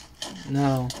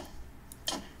 No.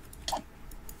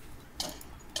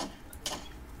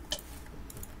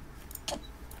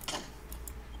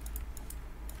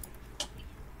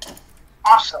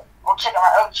 Awesome. Go check out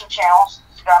my other two channels.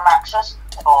 Skymaxus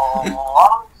for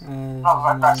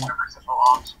that's for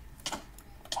longs.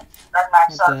 What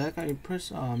the heck? I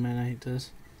press. Oh man, I hate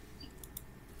this.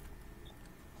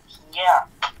 Yeah.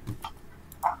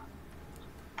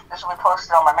 This will be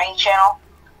posted on my main channel.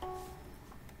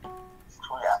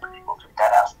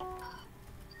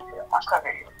 Minecraft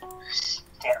video.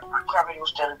 Damn, Minecraft video was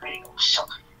still a video. So,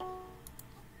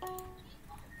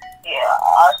 yeah,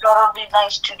 I thought it would be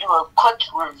nice to do a quick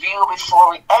review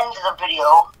before we end the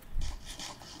video.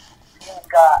 We've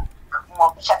got a couple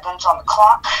more seconds on the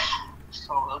clock.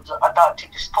 So, I thought to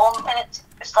just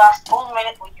this last full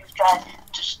minute with you guys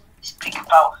to speak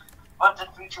about what the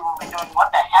future will be doing,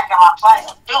 what the heck am I planning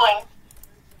on doing?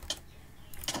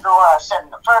 So I said in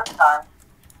the first time,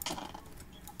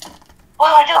 what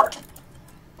am I doing?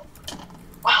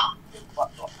 Well,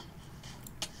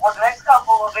 for the next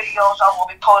couple of videos, I will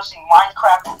be posting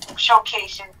Minecraft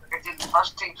showcasing. I did the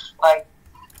first thing, like,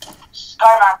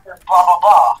 skymaxus, blah blah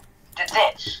blah, did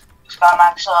this.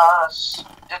 Skymaxus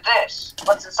did this.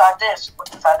 What's inside this?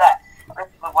 What's inside that?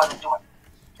 Basically what we're doing.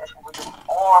 That's what we're doing.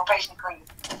 Or basically,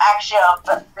 Axia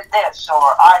did this, or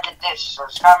I did this, or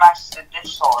skymaxus did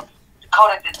this, or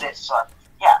Dakota did this, or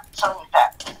yeah, something like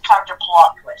that. Character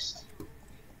plot twist.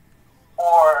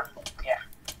 Or, yeah.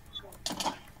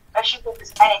 Actually, if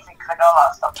there's anything, because I got a lot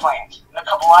of stuff planned. And a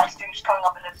couple live streams coming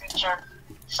up in the future.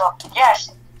 So,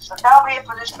 yes. So that'll be it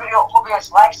for this video. Hope you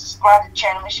guys like, subscribe to the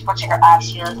channel, make sure you go check our ads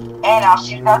here. And I'll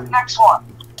see you guys in the next one.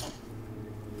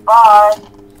 Bye.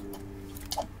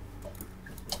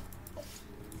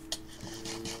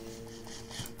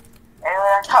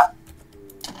 And cut.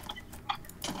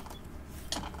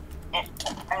 And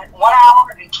 1 hour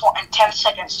and 10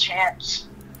 seconds chance.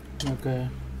 Okay,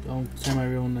 don't say my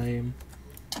real name.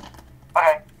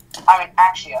 Okay, I mean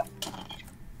Axia.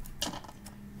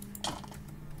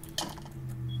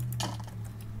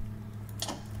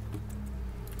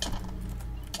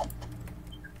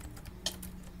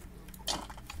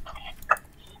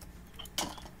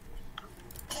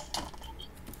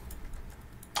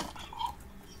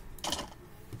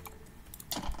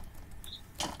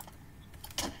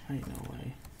 Ain't no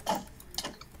way.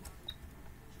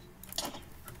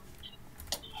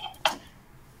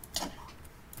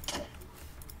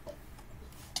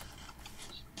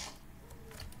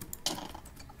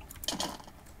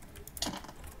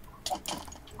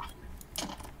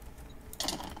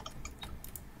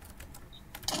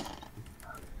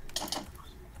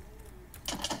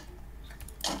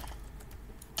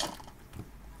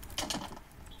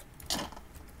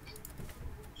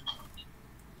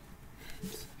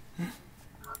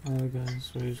 Alright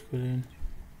guys, so he's quitting.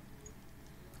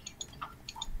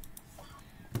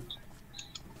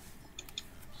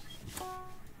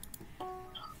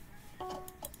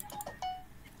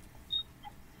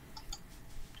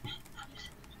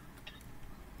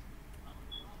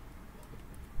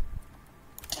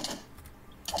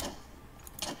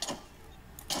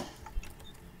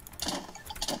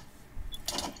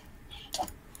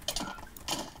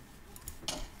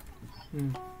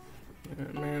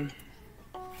 Alright, man.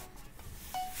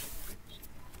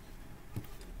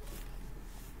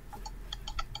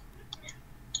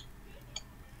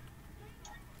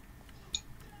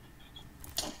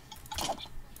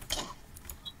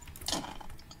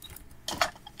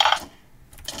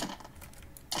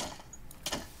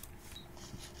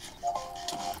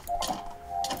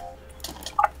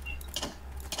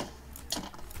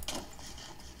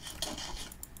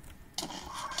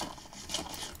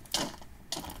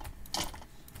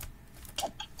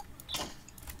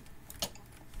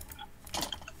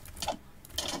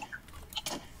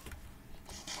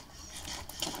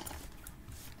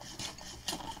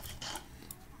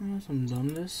 I'm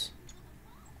done this.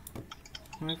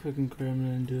 I freaking crit him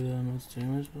didn't do that much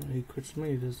damage, but he crits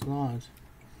me, does not.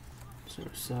 Sort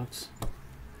of sucks.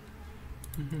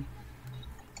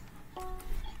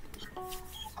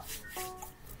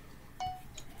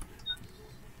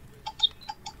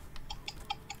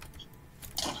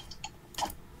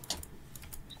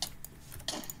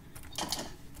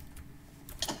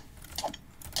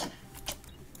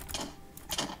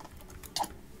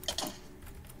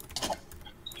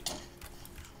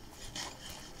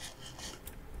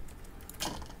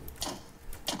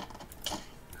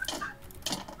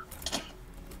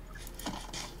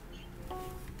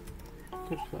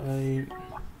 Good fight.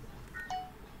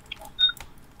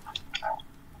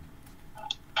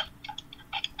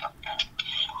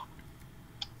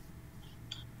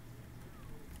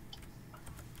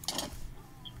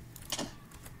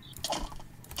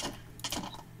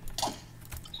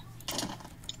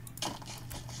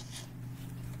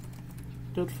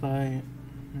 Good fight.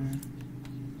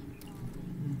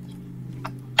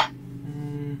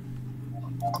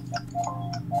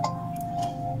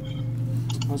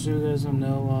 I'll show you guys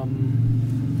know,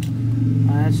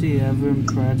 I actually have been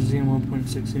practicing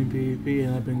 1.16 PvP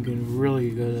and I've been getting really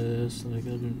good at this. Like,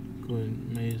 I've been going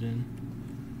amazing.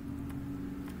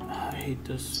 I hate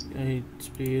this. I hate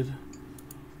speed.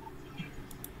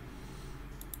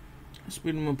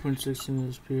 Speed 1.16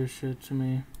 is pure shit to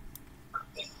me.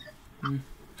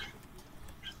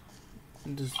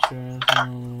 Just trash. I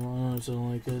just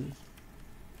don't like it.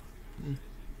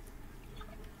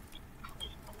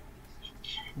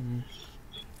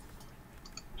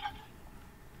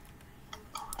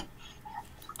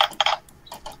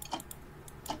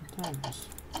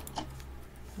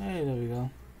 Hey, there we go.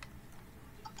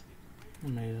 I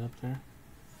made it up there.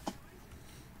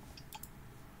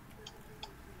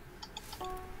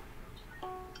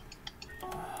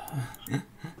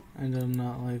 I do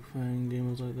not like playing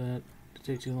games like that. It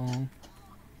takes too long.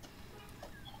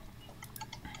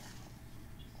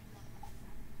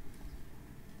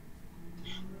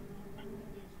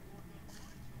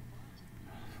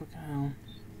 Fucking hell.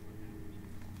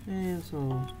 Hey, so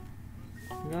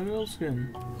we got a gold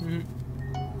skin.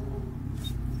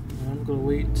 I'm gonna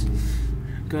wait.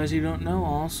 Guys, you don't know,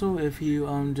 also, if you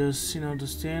just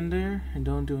just stand there and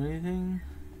don't do anything.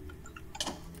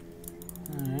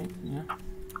 Alright, yeah.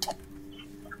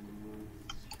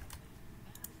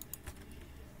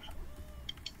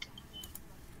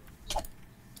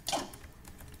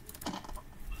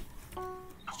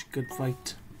 Good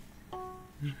fight.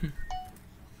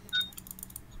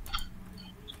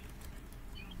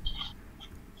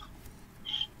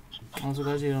 Also,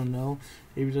 guys, you don't know,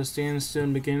 if you just stand still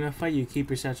in the beginning of the fight, you keep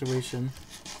your saturation.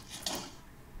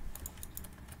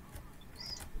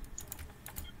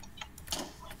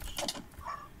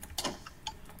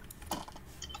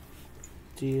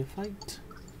 Do you fight?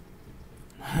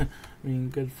 I mean,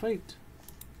 good fight.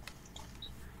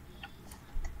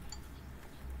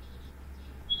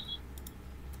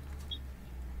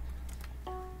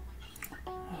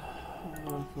 Oh,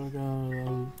 I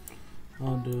forgot.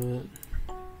 I'll do it.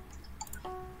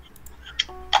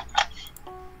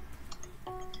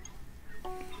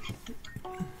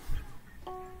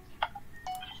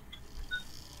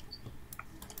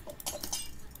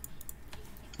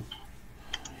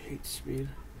 I hate speed.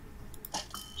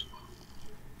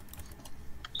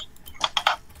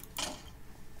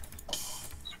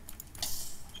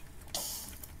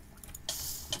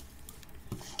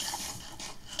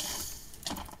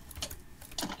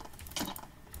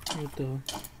 What the?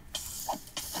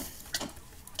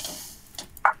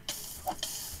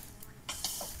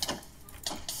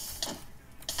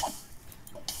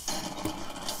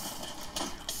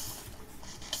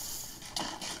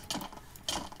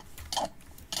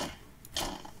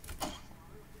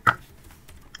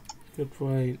 Good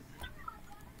fight.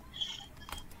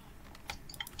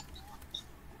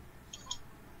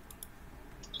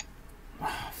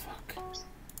 Ah, fuck.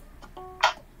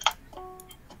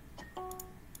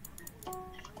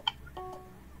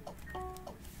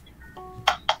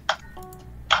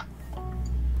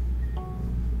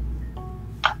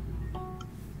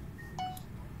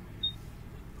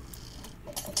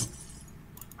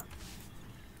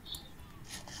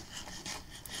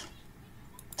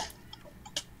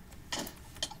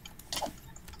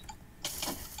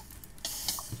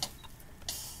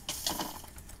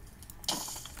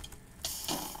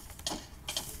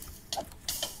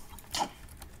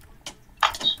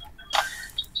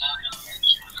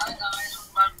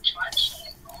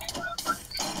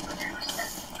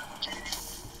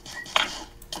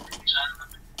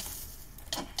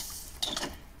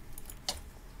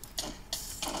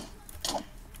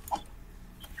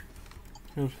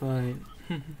 Good fight.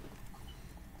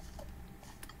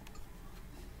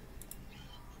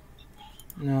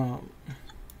 No.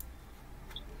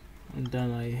 I'm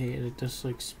done. I hate it. Just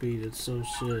like speed. It's so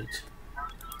shit.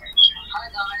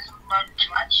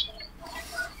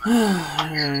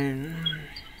 Alright.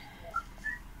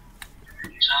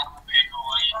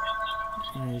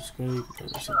 Alright, just go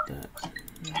reset that.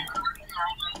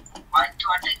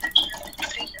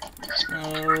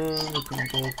 Okay,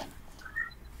 go.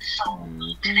 So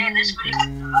today in this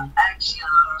video,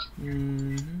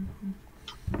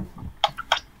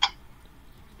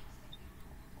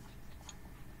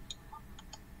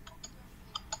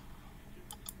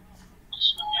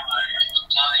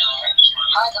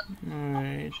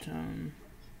 Alright, I'm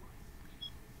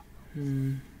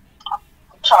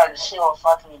trying to see what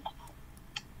fucking.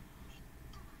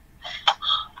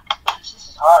 This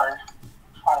is hard.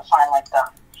 I'm trying to find like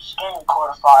the screen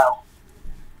recorder file.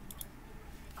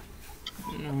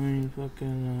 I mean,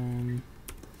 fucking,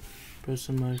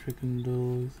 pressing my freaking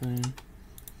dual thing.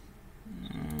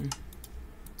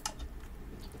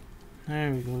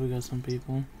 There we go, we got some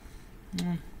people.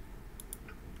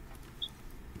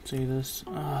 See this?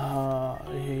 I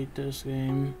hate this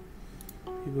game.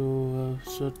 People have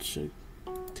such a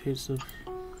taste of.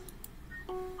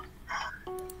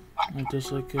 I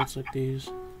just like kids like these.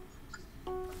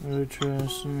 Really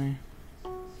trash to me.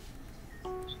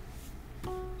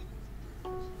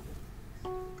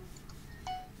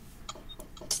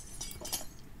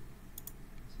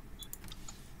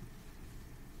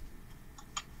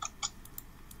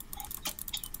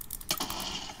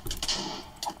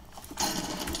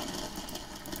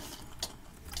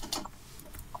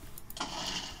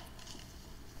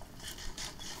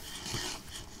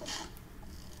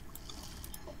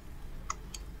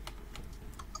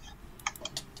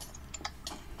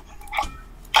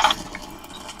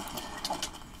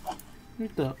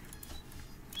 What the?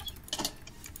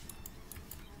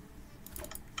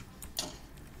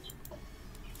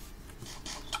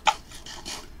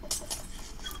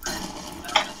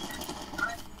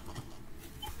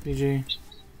 EG.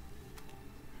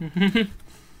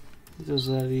 Just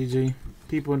that EG.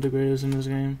 People integrators in this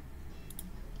game.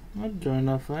 I'd join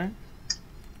that fight.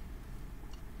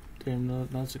 Damn, no,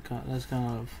 that's kind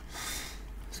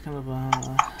of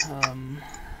a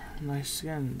nice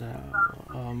skin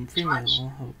though. Female,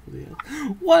 hopefully.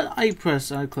 What? I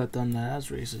clicked on that. That's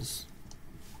racist.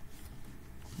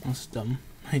 That's dumb.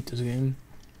 I hate this game.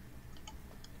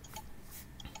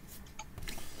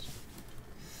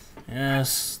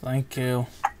 Yes, thank you.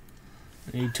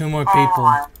 I need 2 more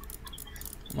people.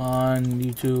 Come on,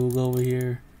 you two, go over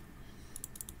here.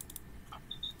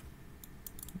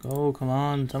 Go, come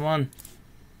on, come on.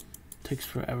 Takes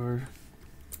forever.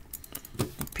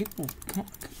 People,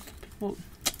 come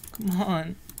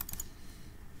on.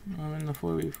 I'm in the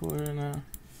 4v4 now.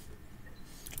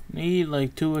 Need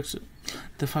like 2 extra.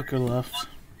 The fucker left.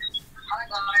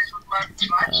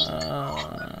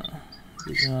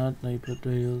 Did not like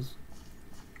potatoes.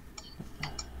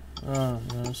 Oh,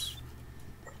 yes.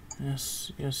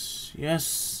 Yes, yes,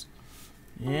 yes.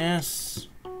 Yes.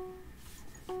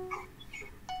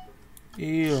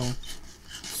 Ew.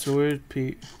 Sword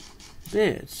Pete.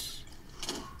 Bitch.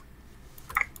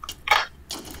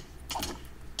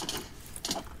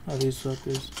 Oh, these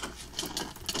fuckers.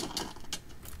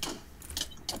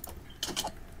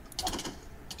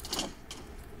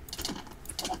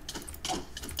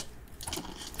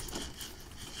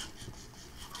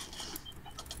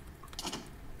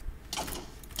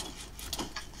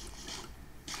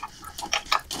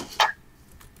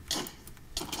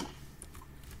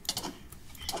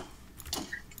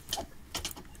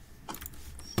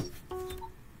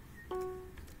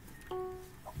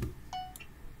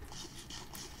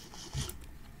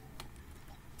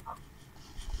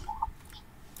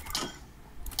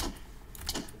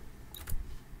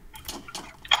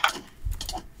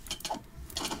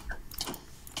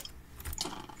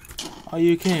 Are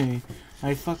you kidding me?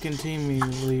 My fucking team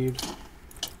lead.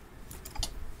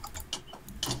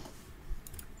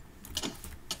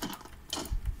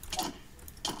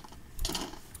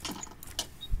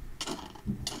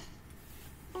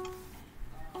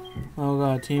 Oh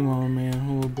god, team on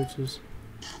man, little bitches.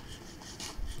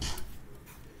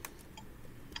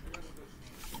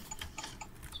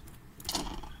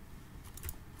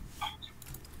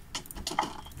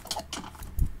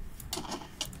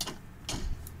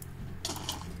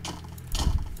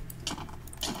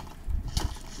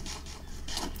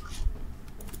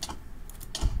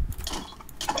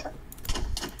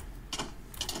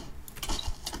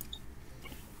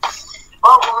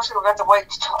 We'll have to wait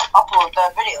to upload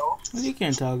that video. Well, you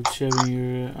can't talk shit when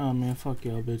you're. Oh man, fuck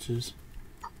y'all bitches.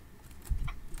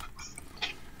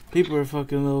 People are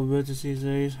fucking little bitches these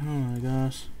days. Oh my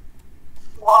gosh.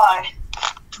 Why?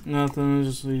 Nothing,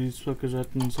 just these fuckers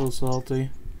acting so salty.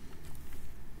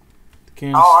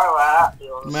 Can't. Oh,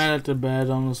 I mad at the bed,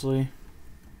 honestly.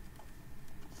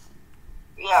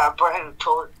 Yeah, Brian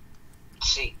told.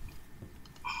 See.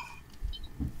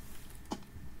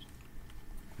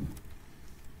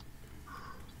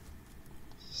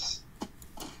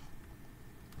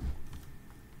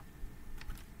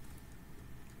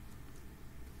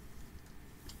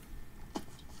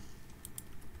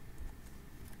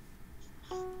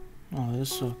 Oh,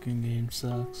 this fucking game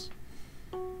sucks.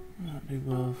 Not do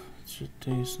both. It should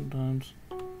taste sometimes.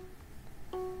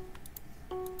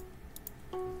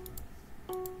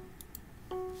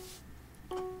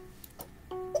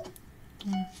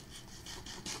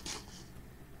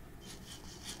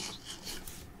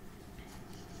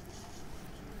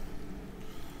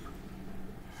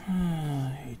 I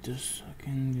hate this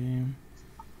fucking game.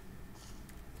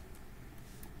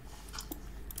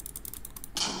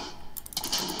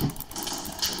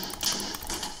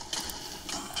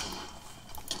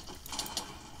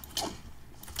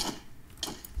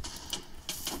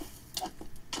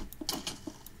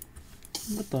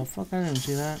 What the fuck? I didn't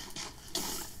see that.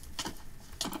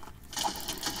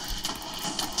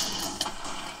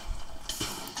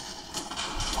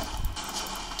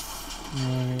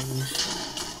 Alright,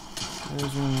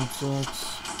 there's one that sucks.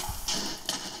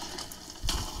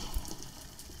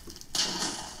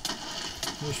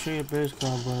 Let's show you base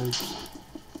cobwebs.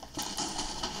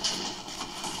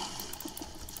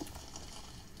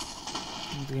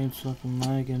 The game's fucking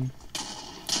lagging.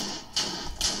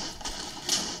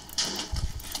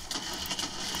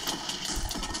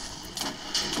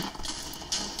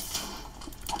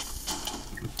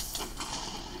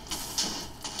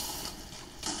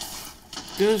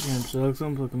 This game sucks,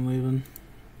 I'm fucking leaving.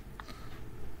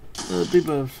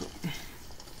 People have...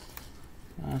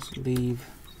 Let's leave.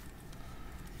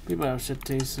 People have shit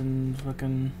taste in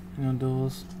fucking, you know,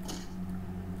 duels.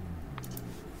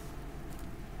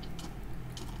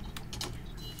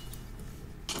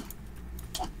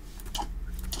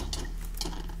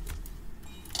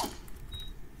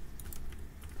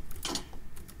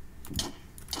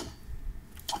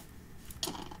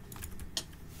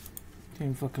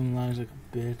 Game fucking lies like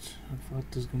a bitch. I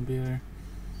fucked this computer.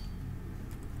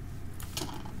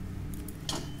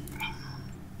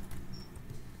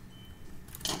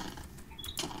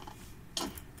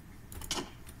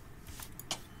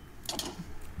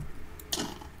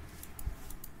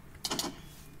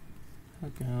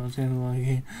 Okay, I was gonna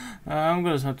like I'm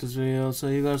gonna stop this video. So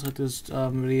you guys like this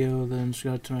video, then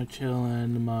subscribe to my channel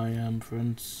and my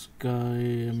friend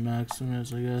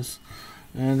skymaxus, I guess.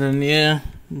 And then yeah,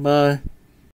 bye.